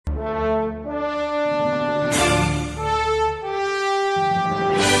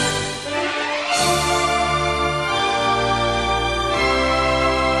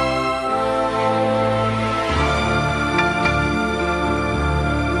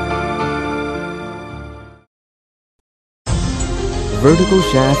Vertical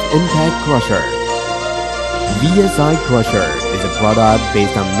Shaft Impact Crusher. VSI Crusher is a product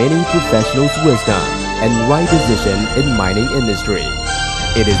based on many professionals' wisdom and right decision in mining industry.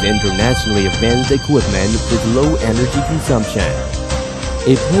 It is internationally advanced equipment with low energy consumption.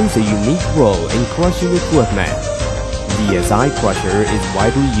 It plays a unique role in crushing equipment. VSI Crusher is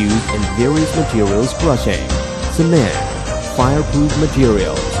widely used in various materials crushing: cement, fireproof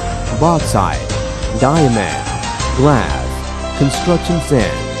materials, bauxite, diamond, glass, construction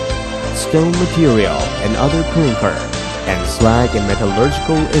sand, stone material and other clinker, and slag in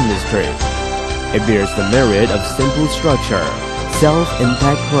metallurgical industry. It bears the merit of simple structure,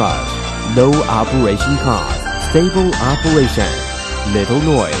 self-impact crush, low operation cost, stable operation, little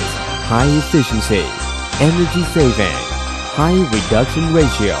noise, high efficiency, energy saving, high reduction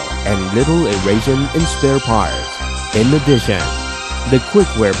ratio, and little abrasion in spare parts. In addition, the quick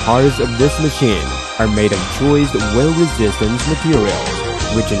wear parts of this machine are made of choice wear-resistance materials,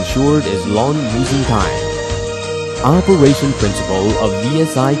 which ensured its long using time. Operation principle of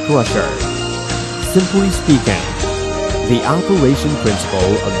VSI Crusher. Simply speaking, the operation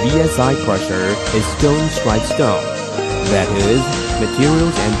principle of VSI Crusher is stone strike stone. That is,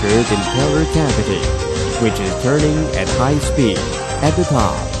 materials enter the impeller cavity, which is turning at high speed at the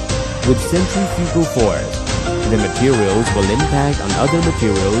top. With centrifugal force, the materials will impact on other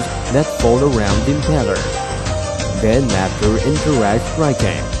materials that fall around the impeller. Then after interact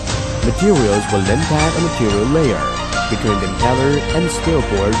striking, materials will impact a material layer between the impeller and steel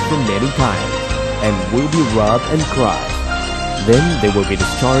board from many kinds and will be rubbed and crushed. Then they will be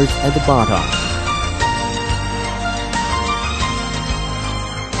discharged at the bottom.